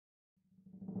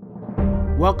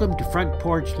Welcome to Front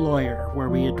Porch Lawyer, where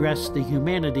we address the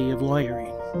humanity of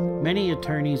lawyering. Many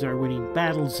attorneys are winning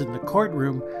battles in the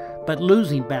courtroom, but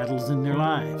losing battles in their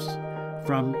lives.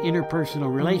 From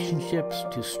interpersonal relationships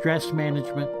to stress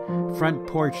management, Front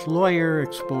Porch Lawyer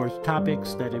explores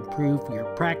topics that improve your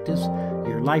practice,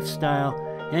 your lifestyle,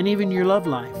 and even your love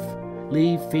life.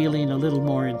 Leave feeling a little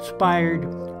more inspired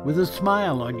with a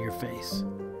smile on your face.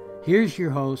 Here's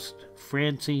your host,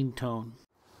 Francine.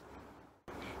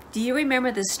 Do you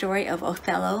remember the story of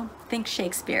Othello? Think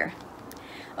Shakespeare.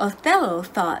 Othello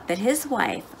thought that his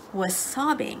wife was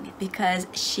sobbing because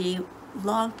she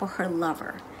longed for her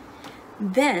lover.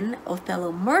 Then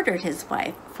Othello murdered his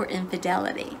wife for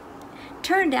infidelity.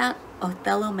 Turned out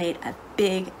Othello made a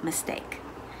big mistake.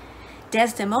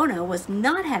 Desdemona was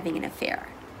not having an affair.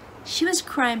 She was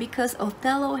crying because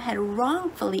Othello had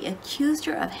wrongfully accused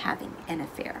her of having an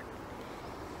affair.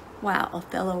 Wow,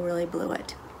 Othello really blew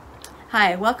it.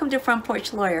 Hi, welcome to Front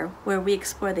Porch Lawyer, where we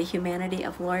explore the humanity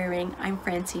of lawyering. I'm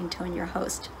Francine, your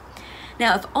host.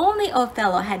 Now, if only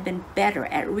Othello had been better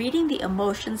at reading the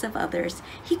emotions of others,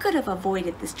 he could have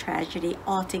avoided this tragedy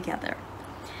altogether.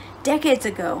 Decades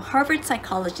ago, Harvard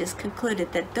psychologists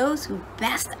concluded that those who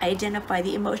best identify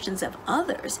the emotions of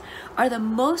others are the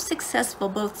most successful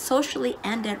both socially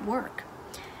and at work.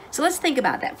 So let's think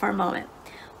about that for a moment.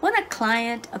 When a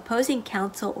client, opposing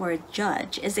counsel, or a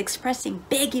judge is expressing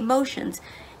big emotions,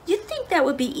 you'd think that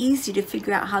would be easy to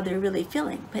figure out how they're really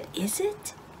feeling, but is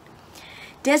it?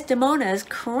 Desdemona's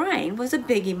crying was a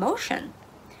big emotion,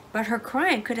 but her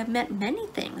crying could have meant many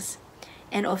things.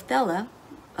 And Othello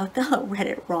read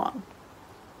it wrong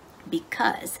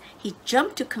because he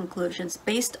jumped to conclusions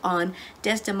based on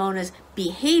Desdemona's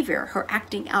behavior, her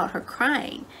acting out, her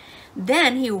crying.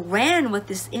 Then he ran with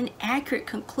this inaccurate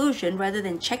conclusion rather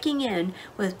than checking in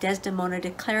with Desdemona to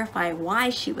clarify why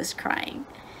she was crying.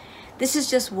 This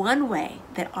is just one way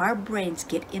that our brains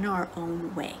get in our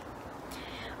own way.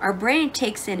 Our brain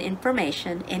takes in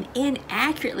information and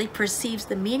inaccurately perceives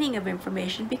the meaning of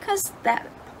information because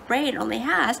that brain only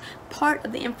has part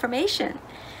of the information.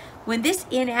 When this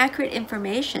inaccurate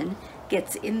information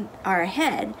gets in our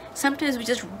head, sometimes we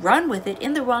just run with it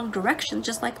in the wrong direction,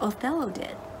 just like Othello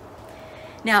did.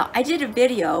 Now, I did a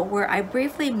video where I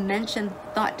briefly mentioned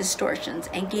thought distortions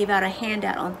and gave out a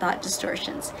handout on thought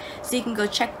distortions. So you can go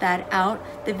check that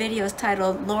out. The video is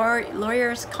titled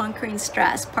Lawyers Conquering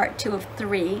Stress, Part 2 of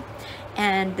 3.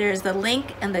 And there's the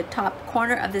link in the top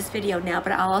corner of this video now,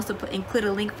 but I'll also include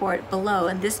a link for it below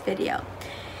in this video.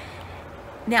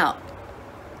 Now,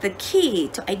 the key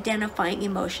to identifying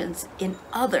emotions in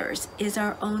others is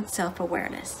our own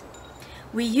self-awareness.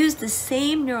 We use the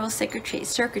same neural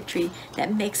circuitry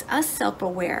that makes us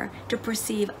self-aware to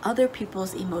perceive other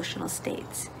people's emotional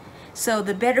states. So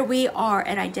the better we are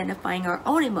at identifying our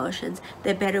own emotions,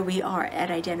 the better we are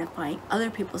at identifying other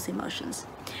people's emotions.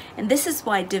 And this is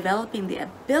why developing the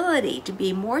ability to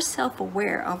be more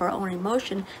self-aware of our own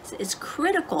emotions is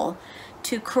critical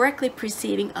to correctly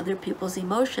perceiving other people's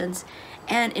emotions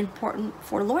and important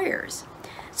for lawyers.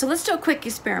 So let's do a quick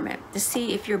experiment to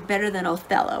see if you're better than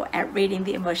Othello at reading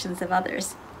the emotions of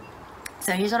others.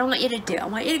 So here's what I want you to do. I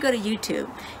want you to go to YouTube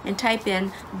and type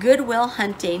in Good Will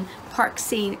Hunting, Park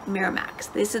Scene,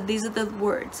 Miramax. These are the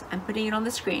words. I'm putting it on the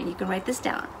screen. You can write this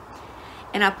down.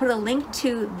 And I'll put a link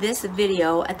to this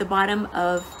video at the bottom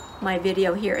of my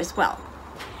video here as well.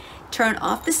 Turn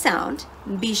off the sound.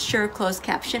 Be sure closed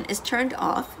caption is turned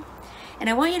off. And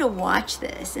I want you to watch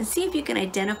this and see if you can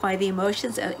identify the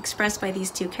emotions expressed by these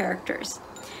two characters.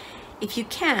 If you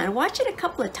can, watch it a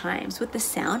couple of times with the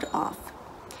sound off.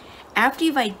 After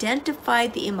you've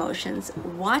identified the emotions,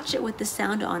 watch it with the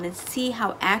sound on and see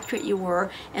how accurate you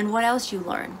were and what else you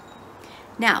learn.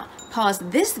 Now, pause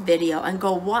this video and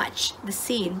go watch the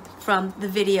scene from the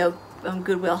video on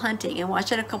Good Will Hunting and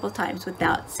watch it a couple of times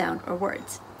without sound or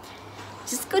words.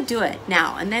 Just go do it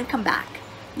now and then come back.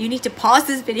 You need to pause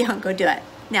this video and go do it.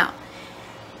 Now,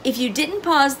 if you didn't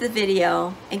pause the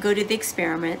video and go do the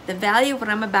experiment, the value of what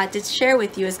I'm about to share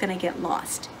with you is going to get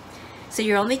lost. So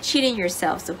you're only cheating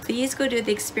yourself. So please go do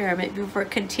the experiment before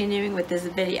continuing with this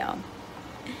video.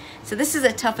 So this is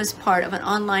the toughest part of an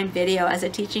online video as a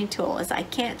teaching tool, is I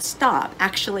can't stop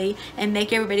actually and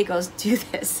make everybody go do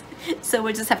this. So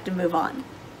we'll just have to move on.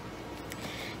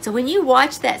 So when you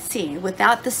watch that scene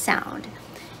without the sound,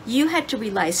 you had to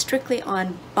rely strictly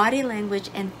on body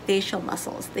language and facial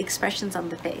muscles, the expressions on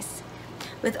the face.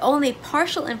 With only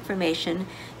partial information,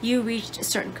 you reached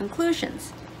certain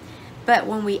conclusions. But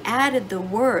when we added the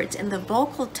words and the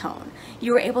vocal tone,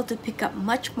 you were able to pick up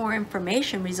much more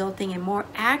information, resulting in more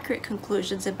accurate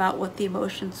conclusions about what the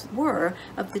emotions were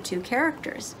of the two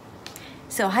characters.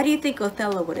 So how do you think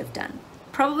Othello would have done?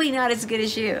 probably not as good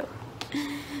as you.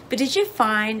 But did you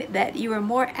find that you were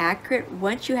more accurate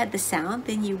once you had the sound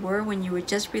than you were when you were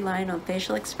just relying on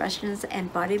facial expressions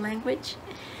and body language?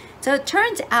 So it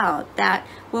turns out that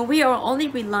when we are only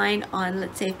relying on,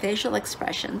 let's say, facial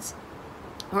expressions,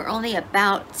 we're only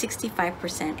about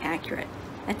 65% accurate.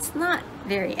 That's not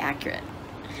very accurate.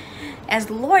 As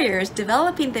lawyers,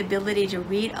 developing the ability to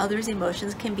read others'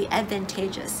 emotions can be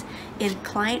advantageous in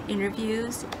client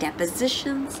interviews,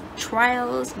 depositions,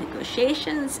 trials,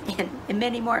 negotiations, and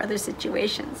many more other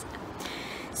situations.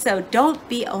 So don't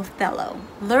be Othello.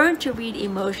 Learn to read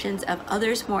emotions of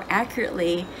others more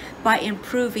accurately by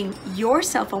improving your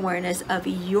self-awareness of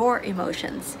your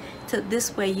emotions. So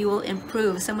this way you will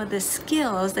improve some of the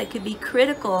skills that could be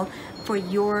critical for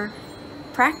your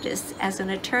practice as an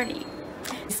attorney.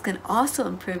 This can also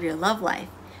improve your love life,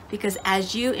 because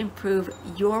as you improve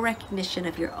your recognition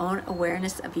of your own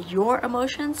awareness of your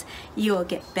emotions, you will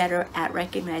get better at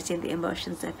recognizing the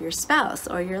emotions of your spouse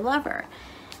or your lover.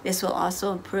 This will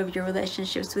also improve your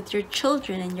relationships with your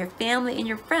children and your family and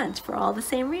your friends for all the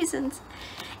same reasons.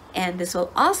 And this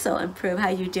will also improve how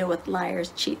you deal with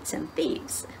liars, cheats, and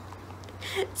thieves.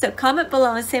 So comment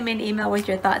below and send me an email with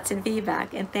your thoughts and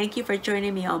feedback. And thank you for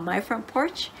joining me on my front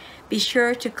porch. Be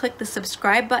sure to click the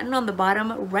subscribe button on the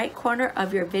bottom right corner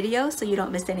of your video so you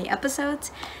don't miss any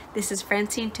episodes. This is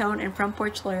Francine Tone and Front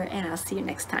Porch Lawyer, and I'll see you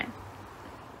next time.